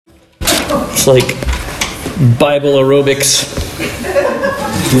It's like Bible aerobics.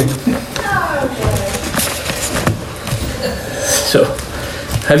 So,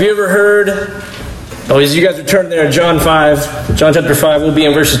 have you ever heard, as you guys are turning there, John chapter 5, we'll be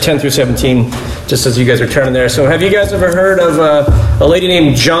in verses 10 through 17, just as you guys are turning there. So have you guys ever heard of a lady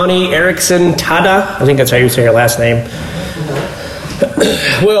named Joni Eareckson Tada? I think that's how you say her last name.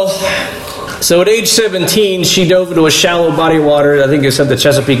 Well, so at age 17, she dove into a shallow body of water. I think it's at the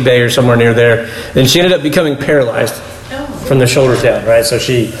Chesapeake Bay or somewhere near there. And she ended up becoming paralyzed from the shoulders down, right? So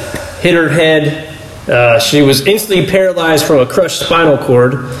she hit her head. She was instantly paralyzed from a crushed spinal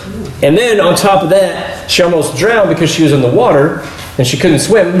cord. And then on top of that, she almost drowned because she was in the water and she couldn't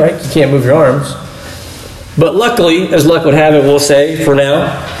swim, right? You can't move your arms. But luckily, as luck would have it, we'll say, for now,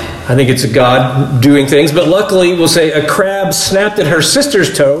 I think it's a God doing things, but luckily, we'll say, a crab snapped at her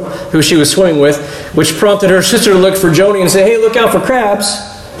sister's toe, who she was swimming with, which prompted her sister to look for Joni and say, hey, look out for crabs.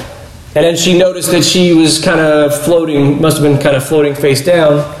 And then she noticed that she was kind of floating, must have been kind of floating face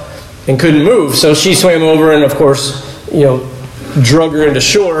down, and couldn't move. So she swam over and, of course, drug her into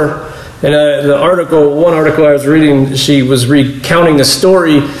shore. And one article I was reading, she was recounting the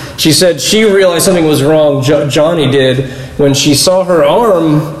story. She said she realized something was wrong, Joni did, when she saw her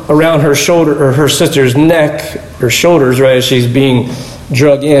arm around her shoulder, or her sister's neck, her shoulders, right, as she's being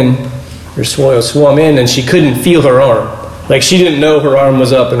drug in, or swum in, and she couldn't feel her arm. Like, she didn't know her arm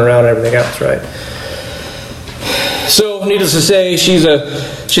was up and around and everything else, right? So, needless to say, she's a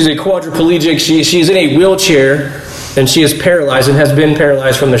quadriplegic. She's in a wheelchair, and she is paralyzed and has been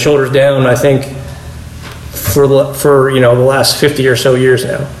paralyzed from the shoulders down, I think, for the last 50 or so years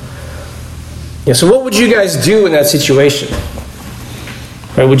now. So what would you guys do in that situation?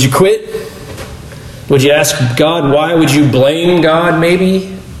 Right, would you quit? Would you ask God why? Would you blame God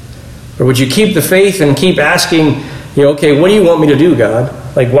maybe? Or would you keep the faith and keep asking, okay, what do you want me to do,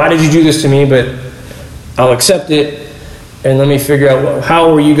 God? Like, why did you do this to me? But I'll accept it, and let me figure out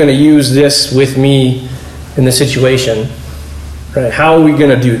how are you going to use this with me in the situation? Right? How are we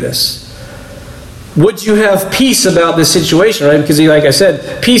going to do this? Would you have peace about this situation, right? Because, like I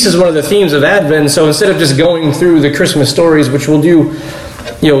said, peace is one of the themes of Advent. So instead of just going through the Christmas stories, which we'll do,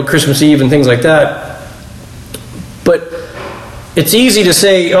 Christmas Eve and things like that, but it's easy to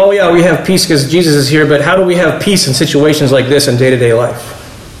say, oh yeah, we have peace because Jesus is here, but how do we have peace in situations like this in day-to-day life?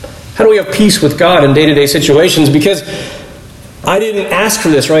 How do we have peace with God in day-to-day situations? Because I didn't ask for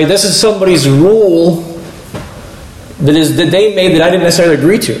this, right? This is somebody's rule that they made that I didn't necessarily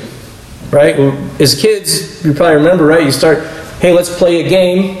agree to. Right? As kids, you probably remember, right? You start, hey, let's play a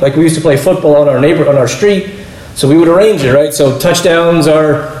game. Like we used to play football on our street. So we would arrange it, right? So touchdowns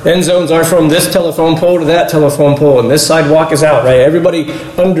end zones are from this telephone pole to that telephone pole, and this sidewalk is out, right? Everybody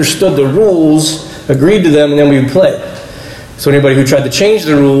understood the rules, agreed to them, and then we would play. So anybody who tried to change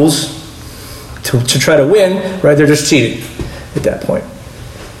the rules to try to win, right, they're just cheating at that point.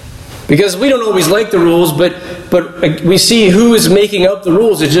 Because we don't always like the rules, but we see who is making up the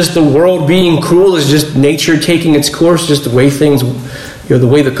rules. Is just the world being cruel? Is just nature taking its course? Just the way things, the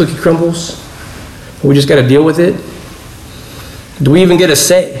way the cookie crumbles? We just got to deal with it? Do we even get a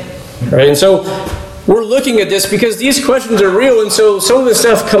say? Right? And so we're looking at this because these questions are real, and so some of this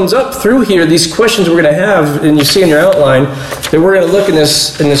stuff comes up through here. These questions we're going to have, and you see in your outline, that we're going to look in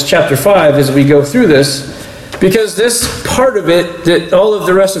this chapter 5 as we go through this. Because this part of it, that all of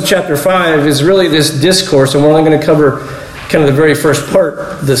the rest of chapter 5 is really this discourse, and we're only going to cover kind of the very first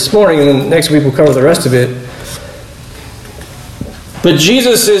part this morning, and then next week we'll cover the rest of it. But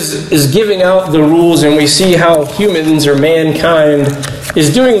Jesus is giving out the rules, and we see how humans or mankind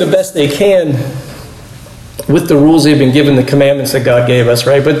is doing the best they can with the rules they've been given, the commandments that God gave us,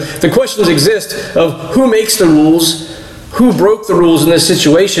 right? But the questions exist of who makes the rules, who broke the rules in this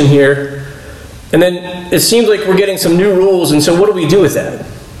situation here. And then it seems like we're getting some new rules, and so what do we do with that?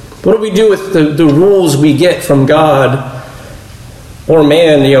 What do we do with the rules we get from God or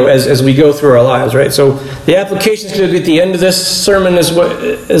man, as we go through our lives, right? So the application is going to be at the end of this sermon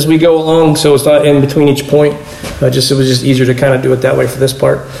as we go along, so it's not in between each point. It was just easier to kind of do it that way for this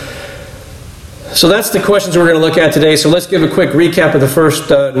part. So that's the questions we're going to look at today. So let's give a quick recap of the first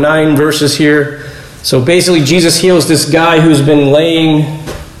 9 verses here. So basically, Jesus heals this guy who's been laying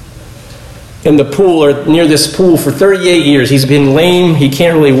in the pool or near this pool for 38 years. He's been lame. He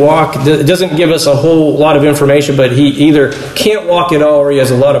can't really walk. It doesn't give us a whole lot of information, but he either can't walk at all or he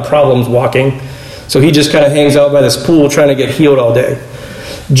has a lot of problems walking. So he just kind of hangs out by this pool trying to get healed all day.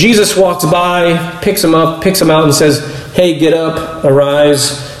 Jesus walks by, picks him out and says, hey, get up,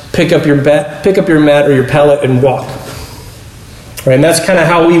 arise, pick up your mat or your pallet and walk. Right, and that's kind of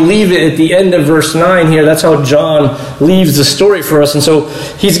how we leave it at the end of verse 9 here. That's how John leaves the story for us. And so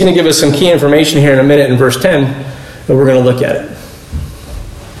he's going to give us some key information here in a minute in verse 10, and we're going to look at it.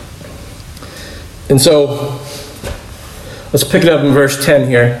 And so let's pick it up in verse 10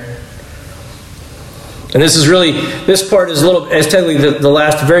 here. And this part is technically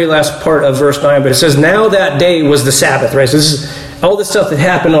the very last part of verse 9, but it says, now that day was the Sabbath, right? So this is all the stuff that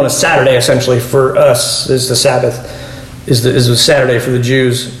happened on a Saturday, essentially, for us is the Sabbath. Is the Saturday for the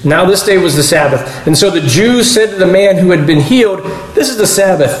Jews. Now this day was the Sabbath. And so the Jews said to the man who had been healed, this is the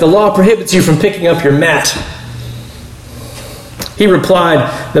Sabbath. The law prohibits you from picking up your mat. He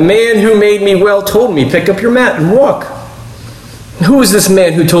replied, the man who made me well told me, pick up your mat and walk. Who is this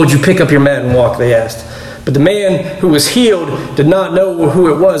man who told you, pick up your mat and walk, they asked. But the man who was healed did not know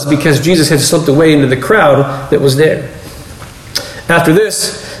who it was, because Jesus had slipped away into the crowd that was there. After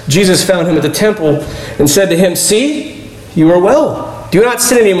this, Jesus found him at the temple and said to him, see, you are well. Do not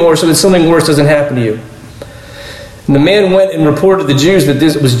sin anymore so that something worse doesn't happen to you. And the man went and reported to the Jews that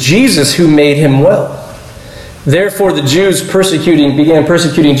this was Jesus who made him well. Therefore the Jews began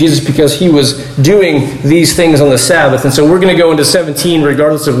persecuting Jesus because he was doing these things on the Sabbath. And so we're going to go into 17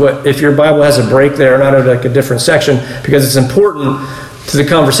 regardless of if your Bible has a break there or not, or like a different section, because it's important to the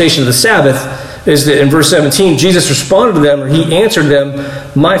conversation of the Sabbath, is that in verse 17, Jesus responded to them, or he answered them,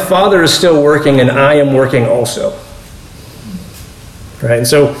 my Father is still working and I am working also. Right, and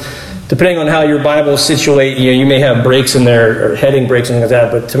so depending on how your Bible is situated, you may have breaks in there, or heading breaks and things like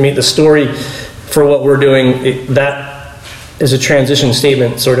that. But to me, the story for what we're doing, that is a transition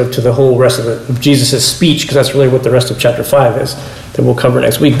statement sort of to the whole rest of Jesus' speech, because that's really what the rest of chapter 5 is, that we'll cover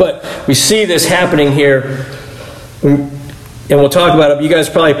next week. But we see this happening here, and we'll talk about it. You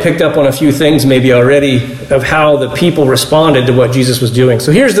guys probably picked up on a few things maybe already of how the people responded to what Jesus was doing.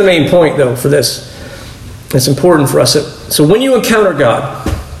 So here's the main point, though, for this. It's important for us. So when you encounter God,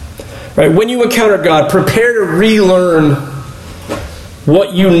 right? When you encounter God, prepare to relearn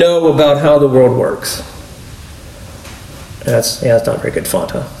what you know about how the world works. That's not very good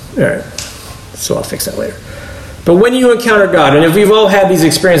font, huh? All right. So I'll fix that later. But when you encounter God, and if we've all had these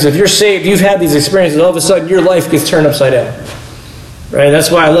experiences, if you're saved, you've had these experiences, all of a sudden your life gets turned upside down. Right? That's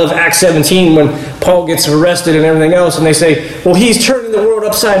why I love Acts 17 when Paul gets arrested and everything else, and they say, well, he's turning the world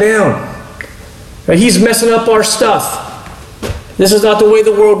upside down. Right? He's messing up our stuff. This is not the way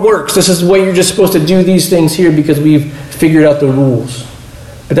the world works. This is the way you're just supposed to do these things here because we've figured out the rules.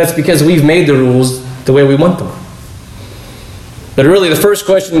 But that's because we've made the rules the way we want them. But really the first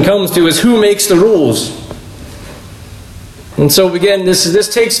question comes to is who makes the rules? And so again,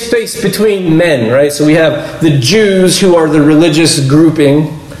 this takes place between men, right? So we have the Jews who are the religious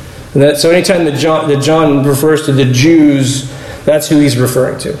grouping. So anytime that John refers to the Jews, that's who he's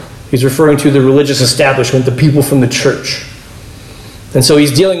referring to. He's referring to the religious establishment, the people from the church. And so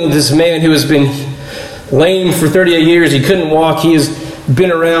he's dealing with this man who has been lame for 38 years. He couldn't walk. He has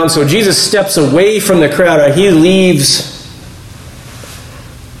been around. So Jesus steps away from the crowd. He leaves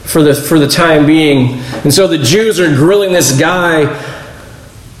for the time being. And so the Jews are grilling this guy.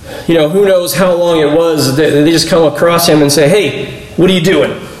 Who knows how long it was. They just come across him and say, hey, what are you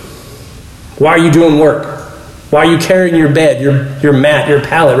doing? Why are you doing work? Why are you carrying your bed, your mat, your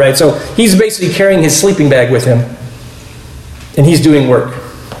pallet, right? So he's basically carrying his sleeping bag with him. And he's doing work.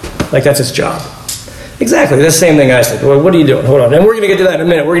 Like that's his job. Exactly, that's the same thing I said. Well, what are you doing? Hold on. And we're going to get to that in a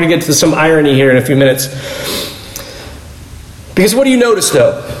minute. We're going to get to some irony here in a few minutes. Because what do you notice,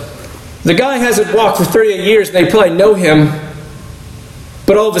 though? The guy hasn't walked for 38 years, and they probably know him.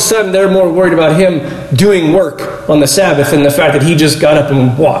 But all of a sudden, they're more worried about him doing work on the Sabbath than the fact that he just got up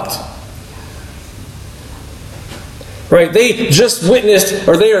and walked. Right? They just witnessed,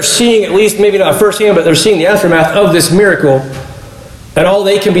 or they are seeing, at least maybe not firsthand, but they're seeing the aftermath of this miracle. And all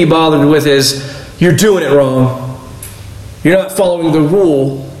they can be bothered with is, you're doing it wrong. You're not following the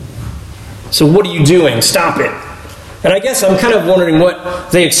rule. So what are you doing? Stop it. And I guess I'm kind of wondering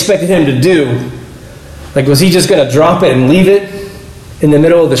what they expected him to do. Like, was he just going to drop it and leave it in the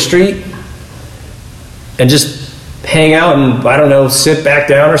middle of the street? And just hang out and, I don't know, sit back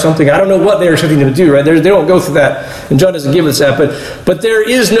down or something? I don't know what they were expecting him to do, right? They don't go through that. And John doesn't give us that. But there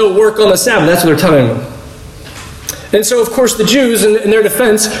is no work on the Sabbath. That's what they're telling them. And so, of course, the Jews, in their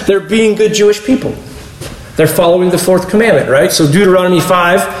defense, they're being good Jewish people. They're following the fourth commandment, right? So Deuteronomy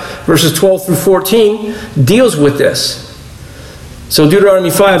 5, verses 12 through 14, deals with this. So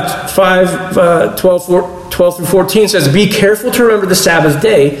Deuteronomy 12 through 14 says, be careful to remember the Sabbath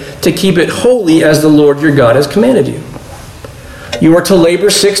day to keep it holy as the Lord your God has commanded you. You are to labor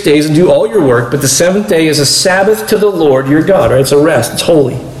 6 days and do all your work, but the seventh day is a Sabbath to the Lord your God, right? It's a rest. It's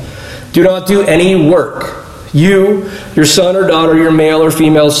holy. Do not do any work. You, your son or daughter, your male or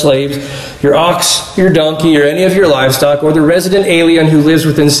female slaves, your ox, your donkey, or any of your livestock, or the resident alien who lives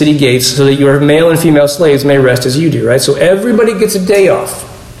within city gates, so that your male and female slaves may rest as you do, right? So everybody gets a day off.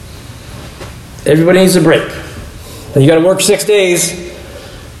 Everybody needs a break. And you got to work 6 days,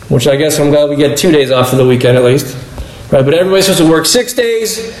 which I guess I'm glad we get 2 days off for the weekend at least. Right? But everybody's supposed to work 6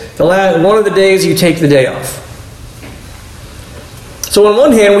 days. One of the days you take the day off. So on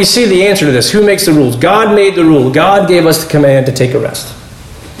one hand, we see the answer to this. Who makes the rules? God made the rule. God gave us the command to take a rest.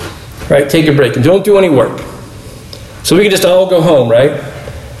 Right? Take a break. And don't do any work. So we can just all go home, right?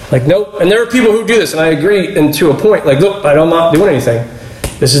 Like, nope. And there are people who do this, and I agree, and to a point. Like, look, I'm not doing anything.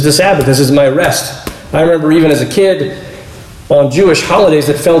 This is the Sabbath. This is my rest. I remember even as a kid, on Jewish holidays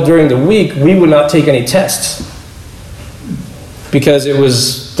that fell during the week, we would not take any tests. Because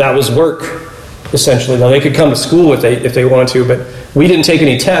that was work, essentially. Now, they could come to school if they wanted to, but we didn't take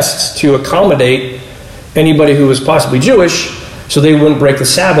any tests to accommodate anybody who was possibly Jewish, so they wouldn't break the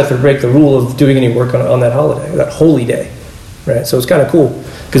Sabbath or break the rule of doing any work on that holiday, that holy day. Right? So it's kind of cool,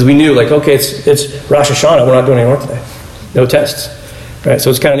 because we knew, like, okay, it's Rosh Hashanah, we're not doing any work today. No tests. Right? So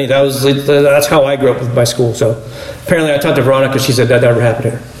it's kind of neat. That's how I grew up with my school. So apparently I talked to Veronica, she said that never happened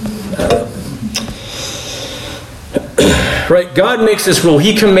to her. Right? God makes this rule.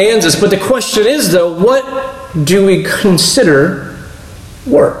 He commands us. But the question is, though, what do we consider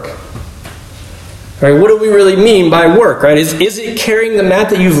work? Right? What do we really mean by work? Right? Is it carrying the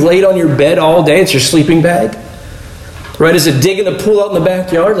mat that you've laid on your bed all day? It's your sleeping bag? Right? Is it digging the pool out in the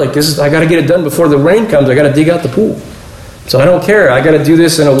backyard? Like, I got to get it done before the rain comes. I got to dig out the pool. So I don't care. I got to do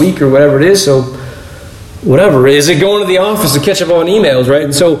this in a week or whatever it is. So whatever. Is it going to the office to catch up on emails? Right?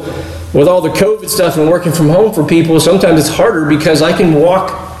 And so with all the COVID stuff and working from home for people, sometimes it's harder because I can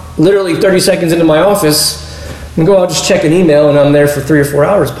walk literally 30 seconds into my office and go, I'll just check an email, and I'm there for 3 or 4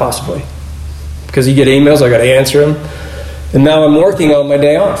 hours possibly. Because you get emails, I got to answer them. And now I'm working on my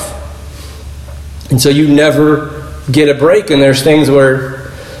day off. And so you never get a break, and there's things where,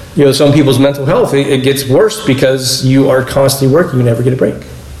 some people's mental health, it gets worse because you are constantly working, you never get a break.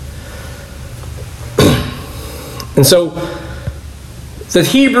 And so the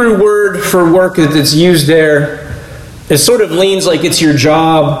Hebrew word for work that's used there, it sort of leans like it's your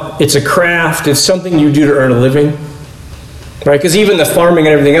job, it's a craft, it's something you do to earn a living. Right? Because even the farming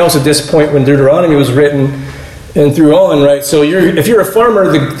and everything else at this point when Deuteronomy was written and through on, right? So if you're a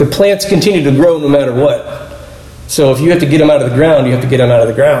farmer, the plants continue to grow no matter what. So if you have to get them out of the ground, you have to get them out of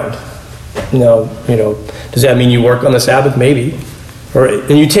the ground. Does that mean you work on the Sabbath? Maybe.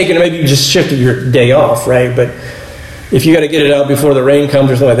 And you take it, maybe you just shifted your day off, right? But if you got to get it out before the rain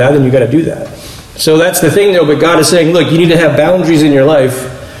comes or something like that, then you got to do that. So that's the thing, though. But God is saying, look, you need to have boundaries in your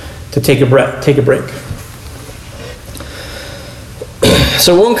life to take a break.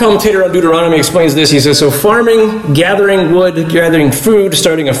 So one commentator on Deuteronomy explains this. He says, so farming, gathering wood, gathering food,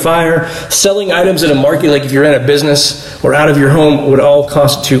 starting a fire, selling items at a market, like if you're in a business or out of your home, would all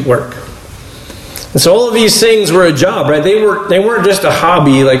constitute work. And so all of these things were a job, right? They weren't just a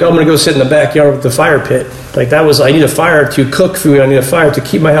hobby, like, I'm going to go sit in the backyard with the fire pit. Like that was, I need a fire to cook food. I need a fire to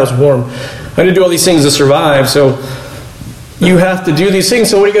keep my house warm. I need to do all these things to survive. So you have to do these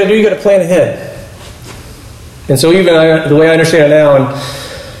things. So what you got to do? You got to plan ahead. And so even the way I understand it now, and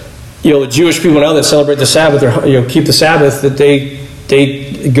the Jewish people now that celebrate the Sabbath or keep the Sabbath, that they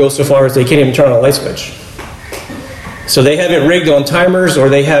go so far as they can't even turn on a light switch. So they have it rigged on timers, or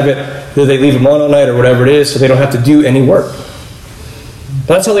they have it that they leave them on all night or whatever it is, so they don't have to do any work.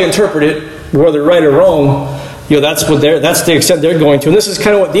 That's how they interpret it, whether right or wrong. That's the extent they're going to, and this is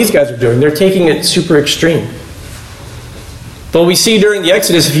kind of what these guys are doing. They're taking it super extreme. But we see during the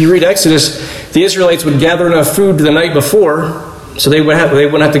Exodus, if you read Exodus, the Israelites would gather enough food the night before, so they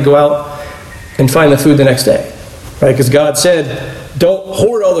wouldn't have to go out and find the food the next day, right? Because God said, don't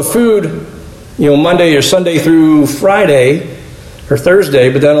hoard all the food, Monday or Sunday through Friday or Thursday,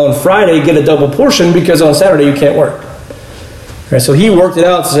 but then on Friday get a double portion because on Saturday you can't work. Right? So He worked it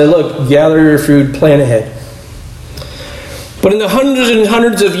out and said, look, gather your food, plan ahead. But in the hundreds and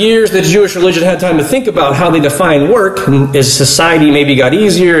hundreds of years that Jewish religion had time to think about how they define work, and as society maybe got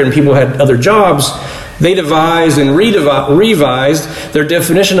easier and people had other jobs, they devised and revised their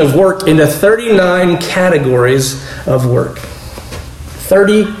definition of work into 39 categories of work.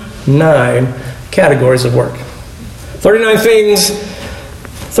 39 categories of work. 39 things,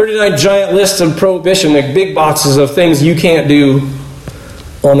 39 giant lists of prohibition, like big boxes of things you can't do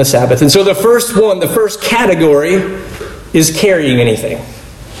on the Sabbath. And so the first category is carrying anything.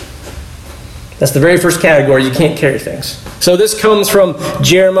 That's the very first category. You can't carry things. So this comes from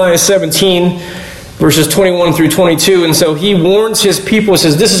Jeremiah 17, verses 21 through 22. And so he warns his people,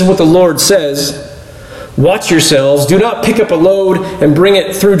 says, this is what the Lord says. Watch yourselves. Do not pick up a load and bring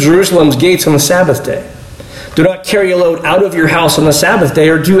it through Jerusalem's gates on the Sabbath day. Do not carry a load out of your house on the Sabbath day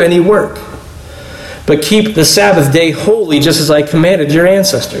or do any work. But keep the Sabbath day holy, just as I commanded your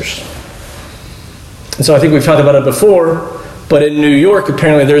ancestors. And so I think we've talked about it before, but in New York,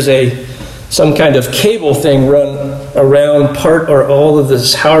 apparently there's some kind of cable thing run around part or all of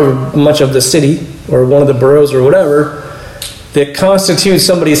this, however much of the city or one of the boroughs or whatever, that constitutes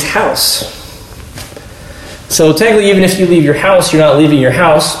somebody's house. So technically, even if you leave your house, you're not leaving your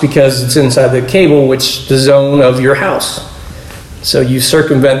house because it's inside the cable, which the zone of your house. So you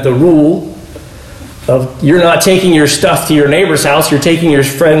circumvent the rule of you're not taking your stuff to your neighbor's house, you're taking your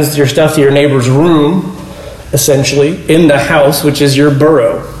stuff to your neighbor's room, essentially, in the house, which is your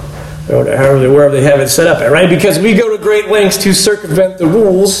borough, or wherever they have it set up at, right? Because we go to great lengths to circumvent the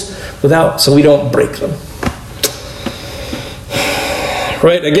rules so we don't break them.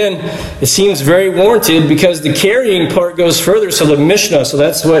 Right, again, it seems very warranted because the carrying part goes further. So the Mishnah, so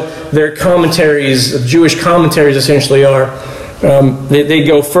that's what their commentaries, Jewish commentaries essentially are. They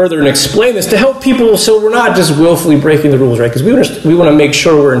go further and explain this to help people so we're not just willfully breaking the rules, right? Because we want to make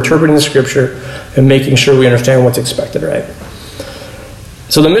sure we're interpreting the Scripture and making sure we understand what's expected, right?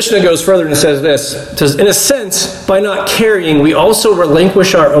 So the Mishnah goes further and says this. It says, in a sense, by not carrying, we also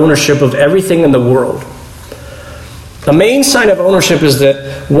relinquish our ownership of everything in the world. The main sign of ownership is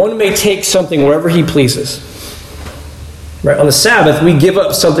that one may take something wherever he pleases. Right? On the Sabbath, we give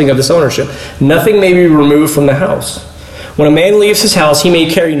up something of this ownership. Nothing may be removed from the house. When a man leaves his house, he may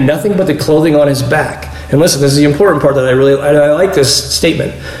carry nothing but the clothing on his back. And listen, this is the important part that I like this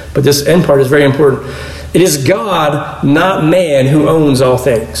statement, but this end part is very important. It is God, not man, who owns all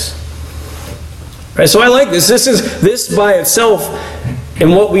things. Right? So I like this. This by itself,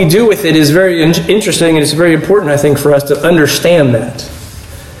 and what we do with it is very interesting, and it's very important, I think, for us to understand that.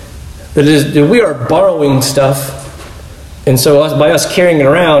 That we are borrowing stuff, and so by us carrying it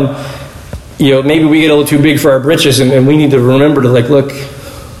around, maybe we get a little too big for our britches, and we need to remember to look,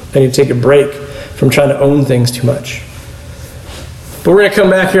 I need to take a break from trying to own things too much. But we're going to come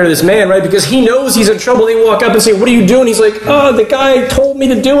back here to this man, right? Because he knows he's in trouble. They walk up and say, what are you doing? He's like, the guy told me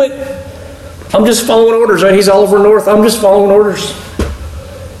to do it. I'm just following orders, right? He's Oliver North. I'm just following orders.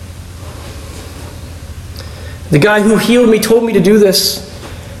 The guy who healed me told me to do this.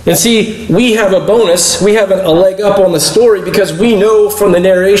 And see, we have a bonus. We have a leg up on the story because we know from the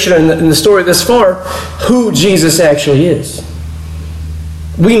narration and the story this far who Jesus actually is.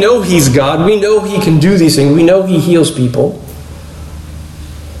 We know he's God. We know he can do these things. We know he heals people.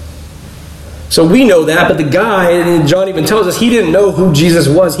 So we know that, but the guy, and John even tells us, he didn't know who Jesus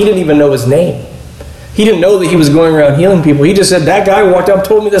was. He didn't even know his name. He didn't know that he was going around healing people. He just said, that guy walked up,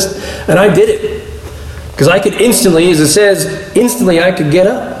 told me this, and I did it. Because I could instantly, as it says, I could get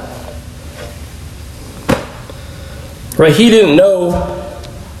up. Right? He didn't know.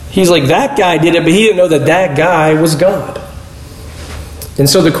 He's like, that guy did it, but he didn't know that guy was God. And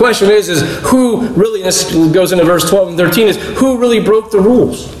so the question is who really, this goes into verse 12 and 13, is who really broke the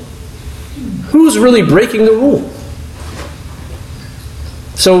rules? Who's really breaking the rule?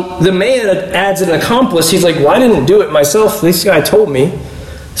 So the man adds an accomplice. He's like, well, I didn't do it myself. This guy told me.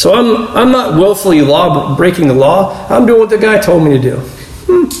 So I'm not willfully breaking the law. I'm doing what the guy told me to do.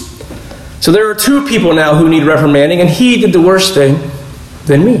 So there are two people now who need reprimanding, and he did the worse thing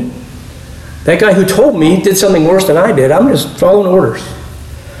than me. That guy who told me did something worse than I did. I'm just following orders.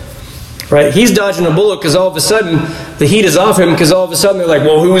 Right? He's dodging a bullet because all of a sudden the heat is off him because all of a sudden they're like,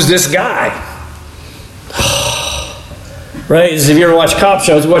 well, who's this guy? Right? As if you ever watch cop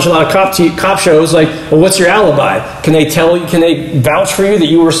shows, watch a lot of cop shows, like, well, what's your alibi? Can they tell you, can they vouch for you that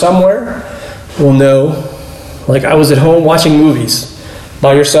you were somewhere? Well, no. Like, I was at home watching movies.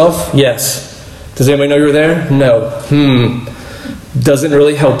 By yourself? Yes. Does anybody know you were there? No. Doesn't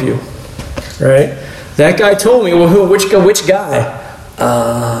really help you. Right? That guy told me, well, which guy?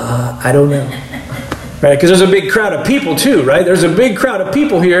 I don't know. Right? Because there's a big crowd of people too, right? There's a big crowd of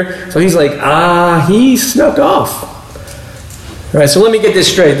people here. So he's like, he snuck off. Right, so let me get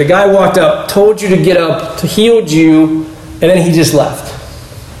this straight. The guy walked up, told you to get up, healed you, and then he just left.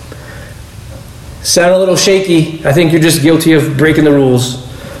 Sound a little shaky. I think you're just guilty of breaking the rules.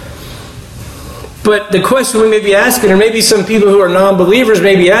 But the question we may be asking, or maybe some people who are non-believers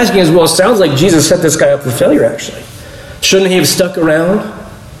may be asking is, well, it sounds like Jesus set this guy up for failure, actually. Shouldn't he have stuck around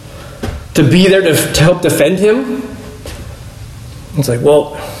to be there to help defend him? It's like,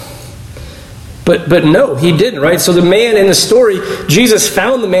 well... But no, he didn't, right? So the man in the story, Jesus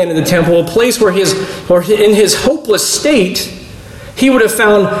found the man in the temple, a place where in his hopeless state, he would have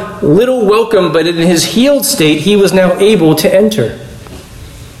found little welcome, but in his healed state, he was now able to enter.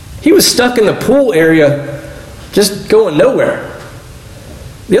 He was stuck in the pool area, just going nowhere.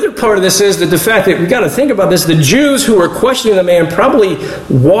 The other part of this is that the fact that we got to think about this, the Jews who were questioning the man probably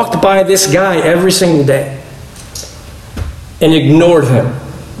walked by this guy every single day and ignored him.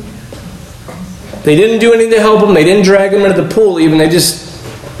 They didn't do anything to help him. They didn't drag him into the pool even. They just,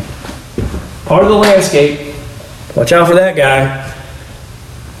 part of the landscape, watch out for that guy.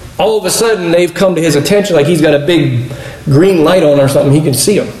 All of a sudden, they've come to his attention like he's got a big green light on or something. He can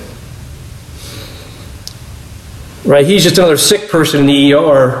see him. Right? He's just another sick person in the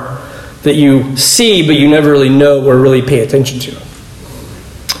ER that you see, but you never really know or really pay attention to.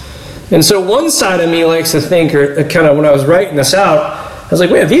 And so one side of me likes to think, or kind of when I was writing this out, I was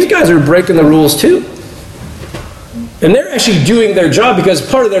like, wait, these guys are breaking the rules too. And they're actually doing their job because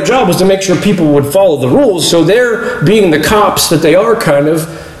part of their job was to make sure people would follow the rules. So they're being the cops that they are kind of,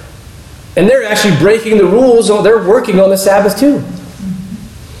 and they're actually breaking the rules. They're working on the Sabbath too.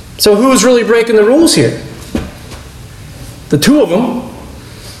 So who's really breaking the rules here? The two of them,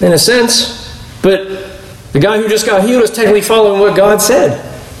 in a sense. But the guy who just got healed is technically following what God said.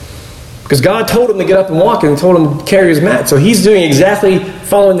 Because God told him to get up and walk and told him to carry his mat. So he's doing exactly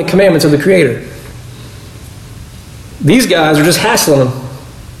following the commandments of the Creator. These guys are just hassling him.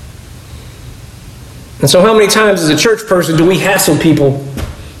 And so how many times as a church person do we hassle people?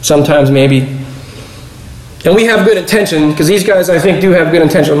 Sometimes maybe. And we have good intention, because these guys I think do have good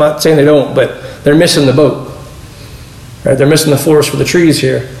intention. I'm not saying they don't, but they're missing the boat. Right? They're missing the forest for the trees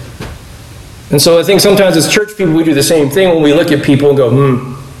here. And so I think sometimes as church people we do the same thing when we look at people and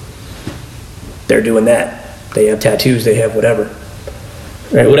go, they're doing that. They have tattoos, they have whatever.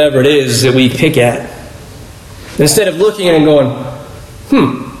 Right? Whatever it is that we pick at. Instead of looking at it and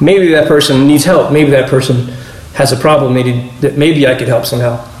going, maybe that person needs help. Maybe that person has a problem. Maybe I could help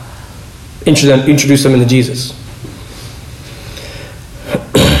somehow. Introduce them into Jesus.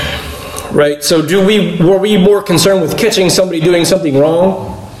 Right? So were we more concerned with catching somebody doing something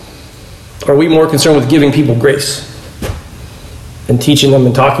wrong? Or are we more concerned with giving people grace? And teaching them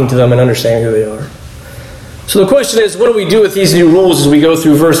and talking to them and understanding who they are? So the question is, what do we do with these new rules as we go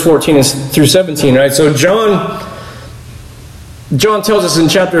through verse 14 and through 17, right? So John tells us in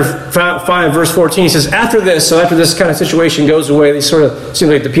chapter 5, verse 14, he says, after this kind of situation goes away, they sort of seem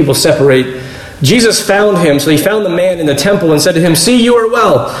like the people separate. Jesus found him, so he found the man in the temple and said to him, see, you are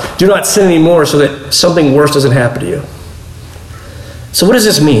well. Do not sin anymore so that something worse doesn't happen to you. So what does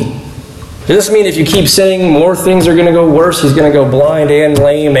this mean? Does this mean if you keep sinning, more things are going to go worse? He's going to go blind and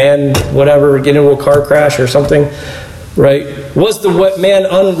lame and whatever, get into a car crash or something, right? Was the man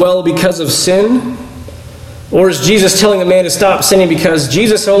unwell because of sin? Or is Jesus telling the man to stop sinning because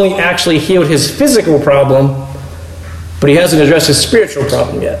Jesus only actually healed his physical problem, but he hasn't addressed his spiritual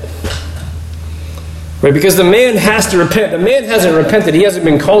problem yet? Right? Because the man has to repent. The man hasn't repented. He hasn't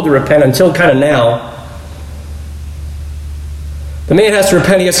been called to repent until kind of now. The man has to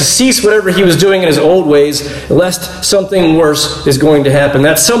repent. He has to cease whatever he was doing in his old ways, lest something worse is going to happen.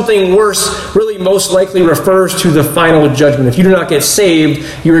 That something worse really most likely refers to the final judgment. If you do not get saved,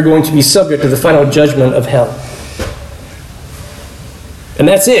 you are going to be subject to the final judgment of hell. And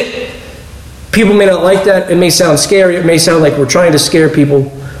that's it. People may not like that. It may sound scary. It may sound like we're trying to scare people,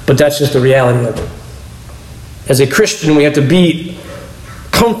 but that's just the reality of it. As a Christian, we have to be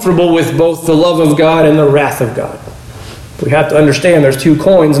comfortable with both the love of God and the wrath of God. We have to understand there's two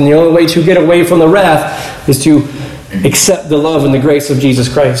coins, and the only way to get away from the wrath is to accept the love and the grace of Jesus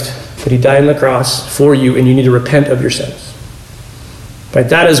Christ. That he died on the cross for you, and you need to repent of your sins. Right?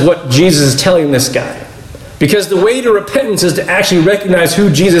 That is what Jesus is telling this guy. Because the way to repentance is to actually recognize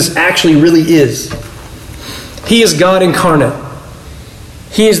who Jesus actually really is. He is God incarnate.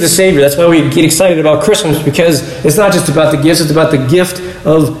 He is the Savior. That's why we get excited about Christmas, because it's not just about the gifts, it's about the gift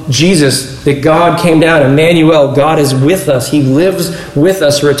of Jesus, that God came down. Emmanuel, God is with us. He lives with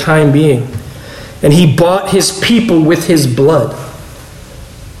us for a time being. And he bought his people with his blood.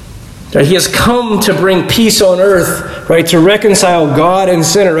 Right? He has come to bring peace on earth, right? To reconcile God and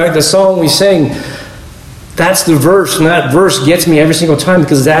sinner, right? The song we sing, that's the verse, and that verse gets me every single time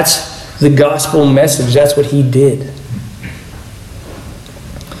because that's the gospel message. That's what he did.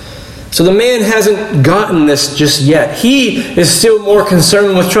 So the man hasn't gotten this just yet. He is still more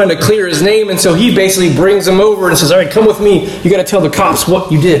concerned with trying to clear his name, and so he basically brings him over and says, all right, come with me. You got to tell the cops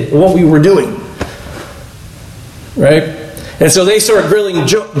what you did, what we were doing. Right? And so they start grilling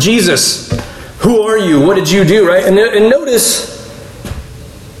Jesus. Who are you? What did you do? Right? And notice,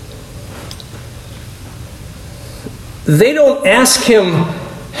 they don't ask him,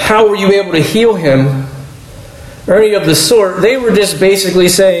 how were you able to heal him? Or any of the sort. They were just basically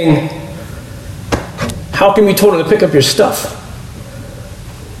saying, how come you told him to pick up your stuff?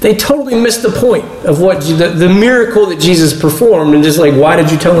 They totally missed the point of what the miracle that Jesus performed, and just like, why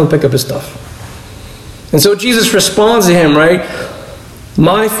did you tell him to pick up his stuff? And so Jesus responds to him, right?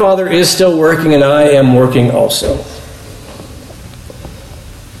 My Father is still working, and I am working also.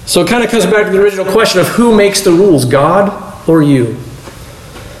 So it kind of comes back to the original question of who makes the rules, God or you?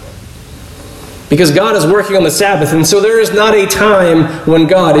 Because God is working on the Sabbath, and so there is not a time when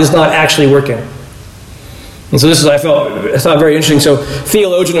God is not actually working. And so this is, I thought very interesting. So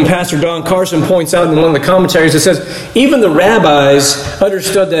theologian and pastor Don Carson points out in one of the commentaries, it says, even the rabbis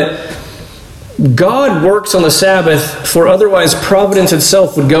understood that God works on the Sabbath, for otherwise providence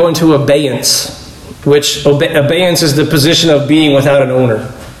itself would go into abeyance, which abeyance is the position of being without an owner.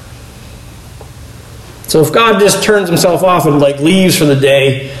 So if God just turns himself off and like leaves for the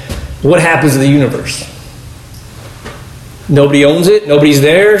day, what happens to the universe? Nobody owns it. Nobody's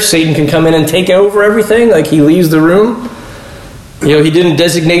there. Satan can come in and take over everything. Like he leaves the room. He didn't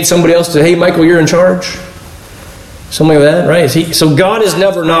designate somebody else to, hey, Michael, you're in charge. Something like that, right? So God is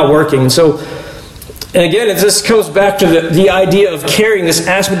never not working. So, and again, this comes back to the idea of caring, this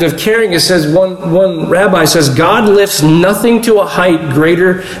aspect of caring. It says, one rabbi says, God lifts nothing to a height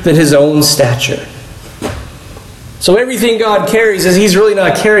greater than his own stature. So everything God carries is he's really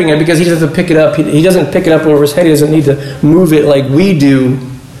not carrying it because he doesn't pick it up. He doesn't pick it up over his head. He doesn't need to move it like we do.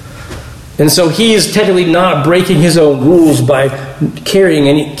 And so he is technically not breaking his own rules by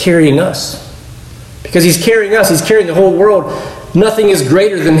carrying us. Because he's carrying us. He's carrying the whole world. Nothing is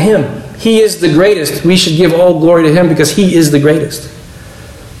greater than him. He is the greatest. We should give all glory to him because he is the greatest.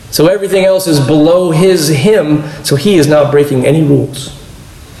 So everything else is below him. So he is not breaking any rules.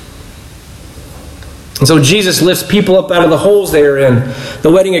 And so Jesus lifts people up out of the holes they are in. The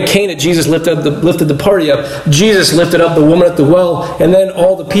wedding at Cana, Jesus lifted the party up. Jesus lifted up the woman at the well, and then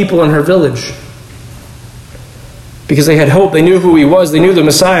all the people in her village. Because they had hope. They knew who he was. They knew the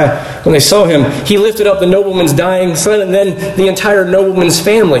Messiah when they saw him. He lifted up the nobleman's dying son, and then the entire nobleman's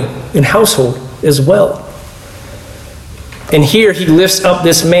family and household as well. And here he lifts up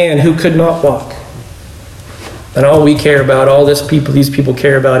this man who could not walk. And all we care about, all these people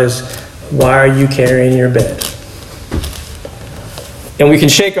care about is, why are you carrying your bed? And we can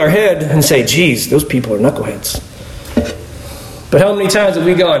shake our head and say, geez, those people are knuckleheads. But how many times have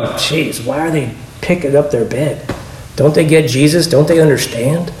we gone, geez, why are they picking up their bed? Don't they get Jesus? Don't they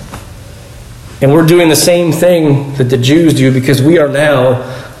understand? And we're doing the same thing that the Jews do because we are now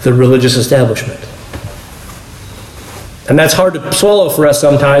the religious establishment. And that's hard to swallow for us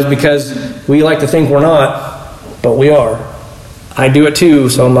sometimes because we like to think we're not, but we are. I do it too,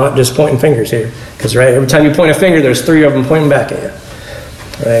 so I'm not just pointing fingers here. Because every time you point a finger, there's 3 of them pointing back at you.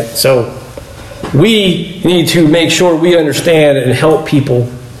 Right? So we need to make sure we understand and help people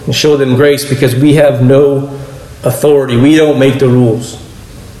and show them grace because we have no authority. We don't make the rules.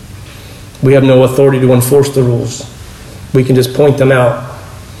 We have no authority to enforce the rules. We can just point them out.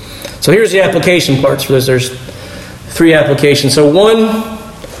 So here's the application parts for this. There's 3 applications. So one,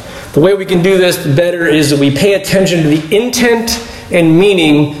 the way we can do this better is that we pay attention to the intent and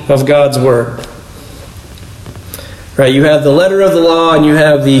meaning of God's Word. Right? You have the letter of the law and you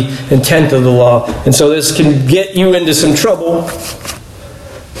have the intent of the law. And so this can get you into some trouble.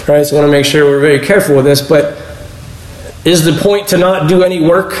 Right? So I want to make sure we're very careful with this. But is the point to not do any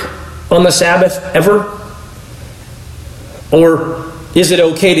work on the Sabbath ever? Or is it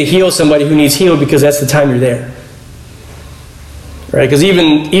okay to heal somebody who needs healed because that's the time you're there? Right? Because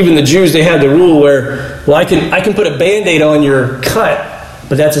even the Jews, they had the rule where, well, I can put a Band-Aid on your cut,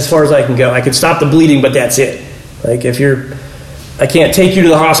 but that's as far as I can go. I can stop the bleeding, but that's it. Like I can't take you to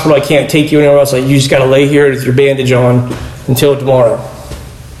the hospital. I can't take you anywhere else. Like you just got to lay here with your bandage on until tomorrow.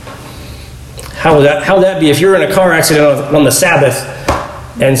 How would that be if you're in a car accident on the Sabbath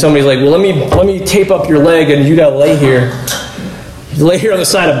and somebody's like, well, let me tape up your leg and you got to lay here. You lay here on the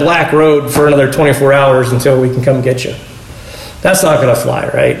side of Black Road for another 24 hours until we can come get you. That's not going to fly,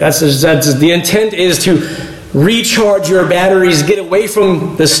 right? That's the intent is to recharge your batteries, get away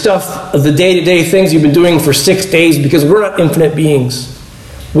from the stuff of the day-to-day things you've been doing for 6 days because we're not infinite beings.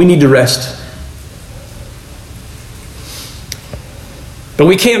 We need to rest. But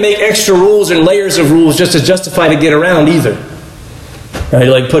we can't make extra rules and layers of rules just to justify to get around either. Right?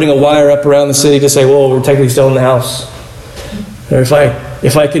 Like putting a wire up around the city to say, well, we're technically still in the house. Or if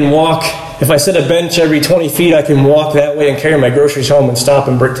I can walk, if I set a bench every 20 feet, I can walk that way and carry my groceries home and stop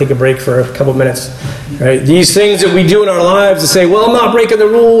and take a break for a couple minutes. Right? These things that we do in our lives to say, well, I'm not breaking the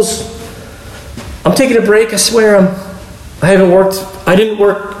rules. I'm taking a break, I swear. I didn't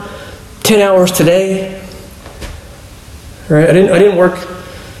work 10 hours today. Right? I didn't work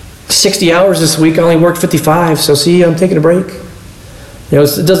 60 hours this week. I only worked 55. So see, I'm taking a break.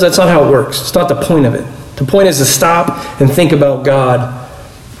 That's not how it works. It's not the point of it. The point is to stop and think about God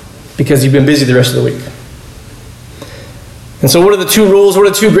because you've been busy the rest of the week. And so what are the two rules? What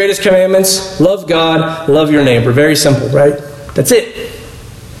are the two greatest commandments? Love God, love your neighbor. Very simple, right? That's it.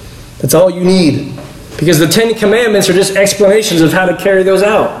 That's all you need. Because the 10 commandments are just explanations of how to carry those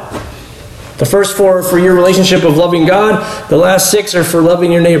out. The first 4 are for your relationship of loving God. The last 6 are for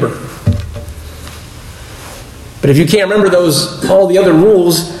loving your neighbor. But if you can't remember all the other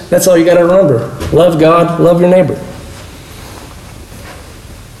rules, that's all you got to remember. Love God, love your neighbor.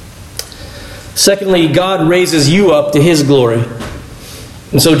 Secondly, God raises you up to His glory.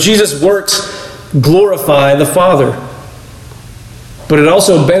 And so Jesus' works glorify the Father. But it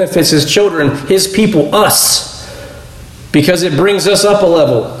also benefits His children, His people, us, because it brings us up a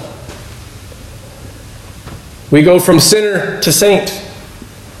level. We go from sinner to saint.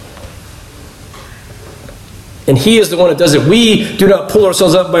 And He is the one that does it. We do not pull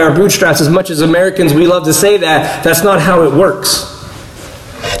ourselves up by our bootstraps. As much as Americans, we love to say that. That's not how it works.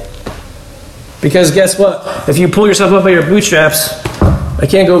 Because guess what? If you pull yourself up by your bootstraps, I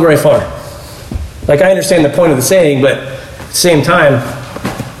can't go very far. Like, I understand the point of the saying, but at the same time,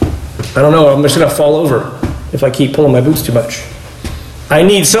 I don't know, I'm just going to fall over if I keep pulling my boots too much. I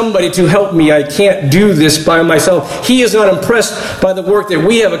need somebody to help me. I can't do this by myself. He is not impressed by the work that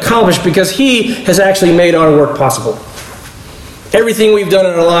we have accomplished because He has actually made our work possible. Everything we've done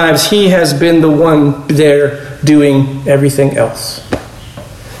in our lives, He has been the one there doing everything else.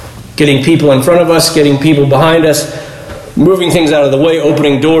 Getting people in front of us, getting people behind us, moving things out of the way,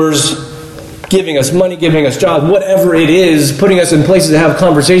 opening doors, giving us money, giving us jobs, whatever it is, putting us in places to have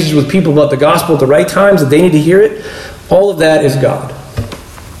conversations with people about the gospel at the right times that they need to hear it. All of that is God.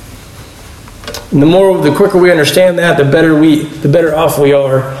 And the quicker we understand that, the better off we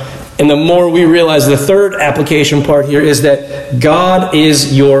are. And the more we realize the third application part here is that God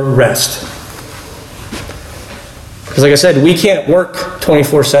is your rest. Because like I said, we can't work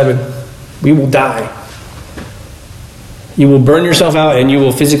 24/7. We will die. You will burn yourself out and you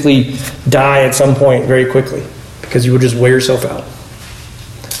will physically die at some point very quickly because you will just wear yourself out.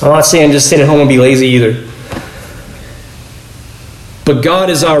 I'm not saying just sit at home and be lazy either. But God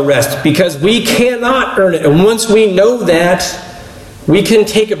is our rest because we cannot earn it. And once we know that, we can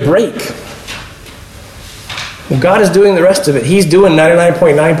take a break. Well, God is doing the rest of it. He's doing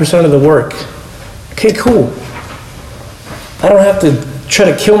 99.9% of the work. Okay, cool. I don't have to try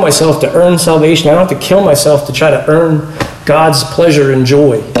to kill myself to earn salvation. I don't have to kill myself to try to earn God's pleasure and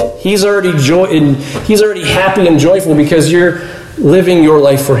joy. He's already happy and joyful because you're living your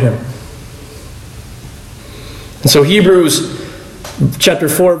life for Him. And so Hebrews chapter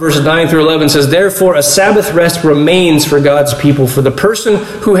 4, verses 9 through 11 says, "Therefore a Sabbath rest remains for God's people, for the person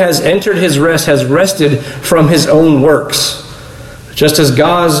who has entered His rest has rested from his own works, just as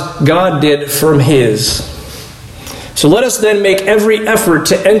God did from His." So let us then make every effort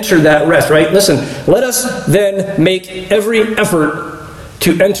to enter that rest, right? Listen, let us then make every effort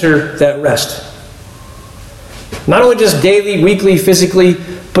to enter that rest. Not only just daily, weekly, physically,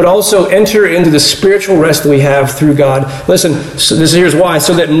 but also enter into the spiritual rest that we have through God. Listen, here's why.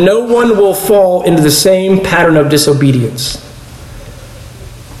 So that no one will fall into the same pattern of disobedience.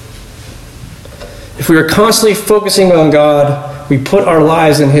 If we are constantly focusing on God, we put our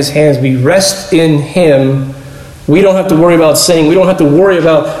lives in His hands, we rest in Him. We don't have to worry about sinning. We don't have to worry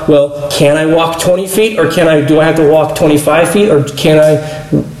about, well, can I walk 20 feet? Or do I have to walk 25 feet? Or can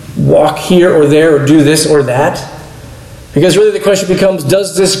I walk here or there or do this or that? Because really the question becomes,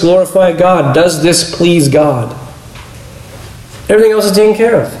 does this glorify God? Does this please God? Everything else is taken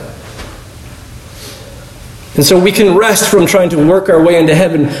care of. And so we can rest from trying to work our way into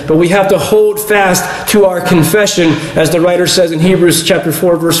heaven, but we have to hold fast to our confession, as the writer says in Hebrews chapter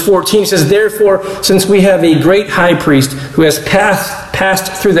 4, verse 14. He says, "Therefore, since we have a great high priest who has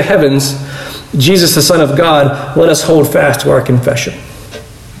passed through the heavens, Jesus the Son of God, let us hold fast to our confession."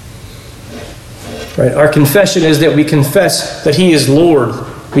 Right? Our confession is that we confess that He is Lord.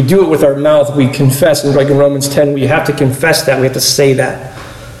 We do it with our mouth. We confess, and like in Romans 10, we have to confess that. We have to say that.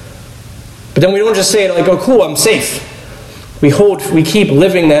 But then we don't just say it like, oh, cool, I'm safe. We keep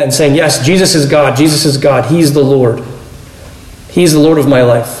living that and saying, yes, Jesus is God. Jesus is God. He's the Lord. He's the Lord of my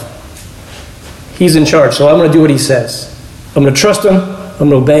life. He's in charge, so I'm going to do what He says. I'm going to trust Him. I'm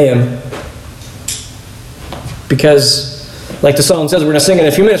going to obey Him. Because, like the song says, we're going to sing in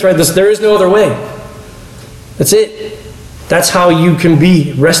a few minutes, right? There is no other way. That's it. That's how you can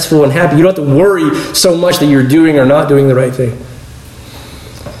be restful and happy. You don't have to worry so much that you're doing or not doing the right thing.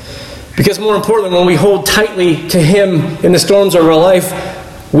 Because more importantly, when we hold tightly to Him in the storms of our life,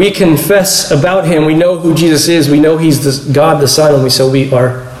 we confess about him. We know who Jesus is. We know he's God the Son, and so we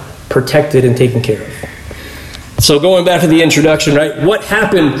are protected and taken care of. So going back to the introduction, right? What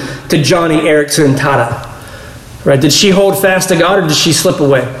happened to Joni Eareckson Tada? Right? Did she hold fast to God, or did she slip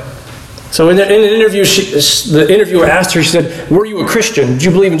away? So in an interview, the interviewer asked her, she said, "Were you a Christian? Did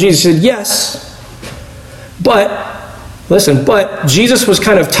you believe in Jesus?" She said, "Yes. But Jesus was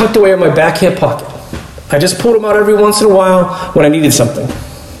kind of tucked away in my back hip pocket. I just pulled him out every once in a while when I needed something.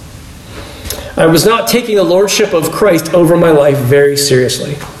 I was not taking the lordship of Christ over my life very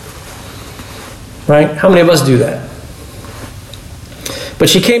seriously." Right? How many of us do that? But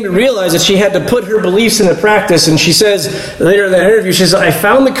she came to realize that she had to put her beliefs into practice, and she says later in that interview, she says, "I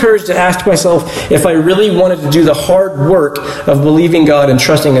found the courage to ask myself if I really wanted to do the hard work of believing God and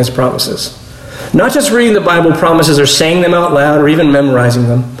trusting his promises. Not just reading the Bible promises or saying them out loud or even memorizing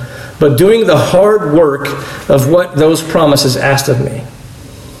them, but doing the hard work of what those promises asked of me."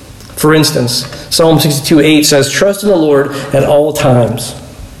 For instance, Psalm 62:8 says, "Trust in the Lord at all times."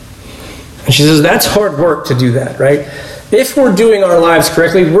 And she says that's hard work to do that, right? If we're doing our lives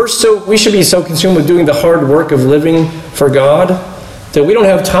correctly, we should be so consumed with doing the hard work of living for God that we don't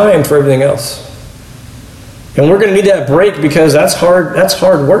have time for everything else. And we're going to need that break because that's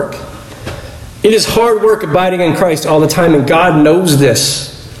hard work. It is hard work abiding in Christ all the time, and God knows this.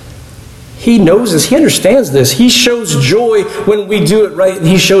 He knows this. He understands this. He shows joy when we do it right, and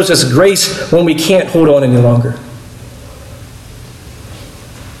he shows us grace when we can't hold on any longer.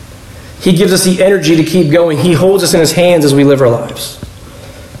 He gives us the energy to keep going. He holds us in his hands as we live our lives.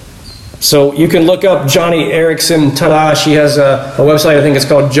 So you can look up Joni Eareckson Tada. She has a website, I think it's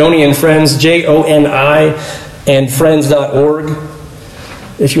called Joni and Friends, JONI and friends.org.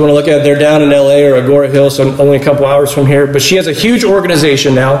 If you want to look at it, they're down in LA or Agora Hills, so only a couple hours from here. But she has a huge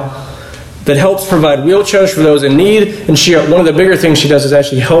organization now that helps provide wheelchairs for those in need. And one of the bigger things she does is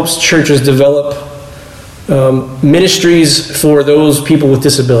actually helps churches develop ministries for those people with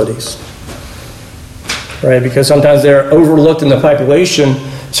disabilities. Right? Because sometimes they're overlooked in the population.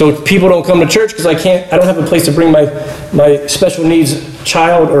 So people don't come to church because I don't have a place to bring my special needs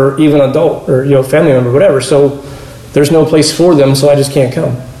child or even adult or family member, whatever. So there's no place for them, so I just can't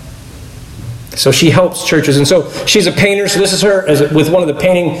come. So she helps churches. And so she's a painter. So this is her with one of the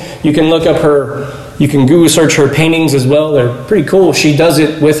painting. You can look up you can Google search her paintings as well. They're pretty cool. She does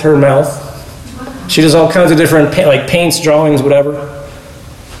it with her mouth. She does all kinds of different paints, drawings, whatever.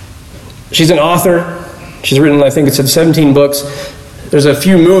 She's an author. She's written, I think it said 17 books. There's a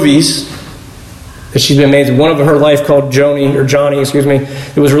few movies that she's been made. One of her life called Johnny. It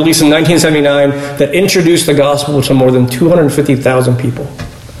was released in 1979 that introduced the gospel to more than 250,000 people.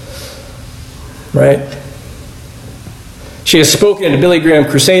 Right? She has spoken at Billy Graham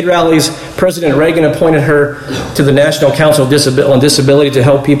Crusade rallies. President Reagan appointed her to the National Council on Disability to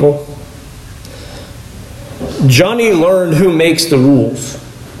help people. Joni learned who makes the rules.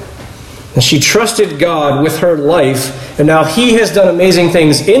 And she trusted God with her life, and now he has done amazing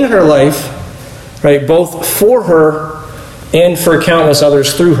things in her life, right, both for her and for countless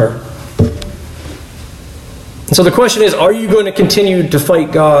others through her. And so the question is, are you going to continue to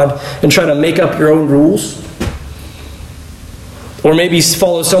fight God and try to make up your own rules? Or maybe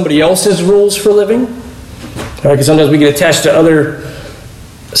follow somebody else's rules for living? Right, because sometimes we get attached to other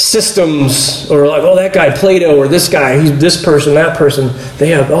systems, or like, oh, that guy Plato, or this guy, he's this person, that person, they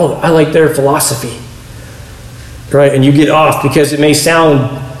have, oh, I like their philosophy, right? And you get off because it may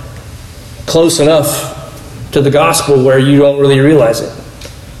sound close enough to the gospel where you don't really realize it.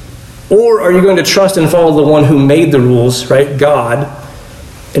 Or are you going to trust and follow the one who made the rules, right, God,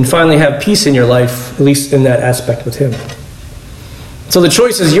 and finally have peace in your life, at least in that aspect with him? So the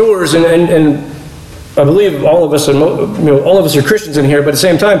choice is yours, and I believe all of us are Christians in here, but at the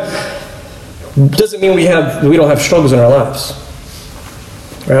same time, doesn't mean we don't have struggles in our lives.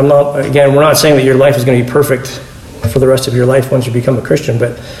 Right? We're not saying that your life is going to be perfect for the rest of your life once you become a Christian,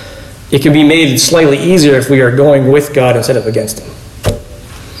 but it can be made slightly easier if we are going with God instead of against him.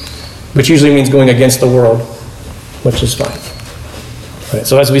 Which usually means going against the world, which is fine. Right,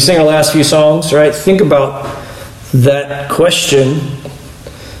 so as we sing our last few songs, right, think about that question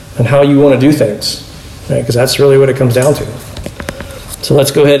and how you want to do things. Right, because that's really what it comes down to. So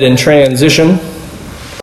let's go ahead and transition.